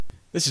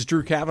This is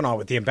Drew Kavanaugh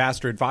with the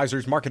Ambassador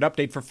Advisors market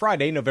update for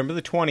Friday, November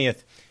the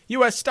 20th.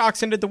 U.S.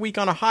 stocks ended the week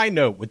on a high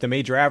note, with the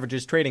major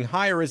averages trading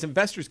higher as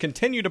investors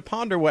continue to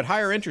ponder what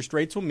higher interest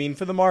rates will mean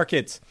for the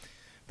markets.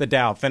 The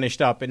Dow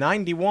finished up at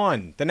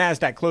 91, the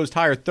Nasdaq closed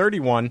higher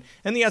 31,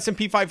 and the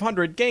S&P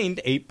 500 gained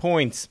 8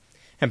 points.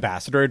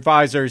 Ambassador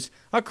Advisors,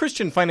 a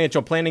Christian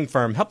financial planning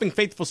firm helping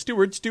faithful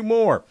stewards do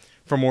more.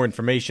 For more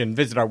information,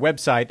 visit our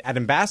website at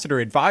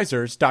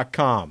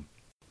ambassadoradvisors.com.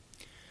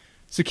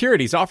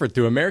 Securities offered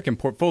through American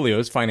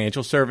Portfolios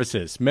Financial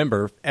Services,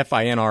 member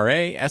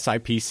FINRA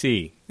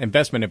SIPC.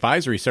 Investment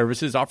advisory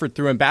services offered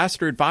through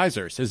Ambassador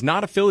Advisors is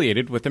not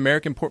affiliated with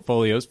American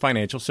Portfolios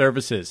Financial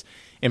Services.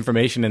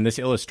 Information in this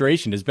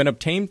illustration has been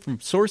obtained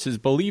from sources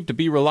believed to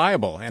be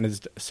reliable and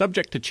is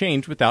subject to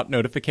change without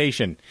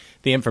notification.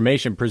 The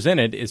information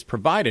presented is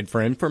provided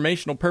for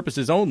informational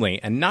purposes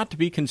only and not to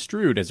be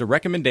construed as a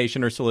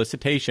recommendation or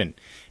solicitation.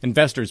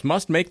 Investors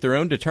must make their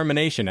own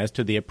determination as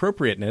to the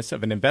appropriateness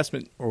of an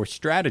investment or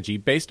strategy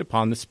based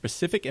upon the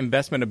specific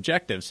investment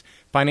objectives,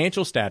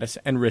 financial status,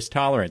 and risk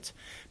tolerance.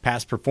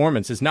 Past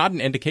performance is not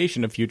an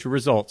indication of future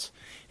results.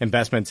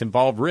 Investments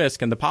involve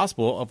risk and the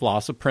possible of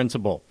loss of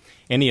principal.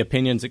 Any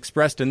opinions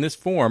expressed in this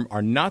form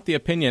are not the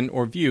opinion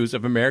or views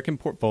of American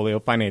Portfolio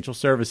Financial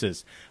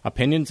Services.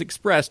 Opinions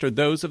expressed are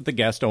those of the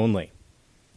guest only.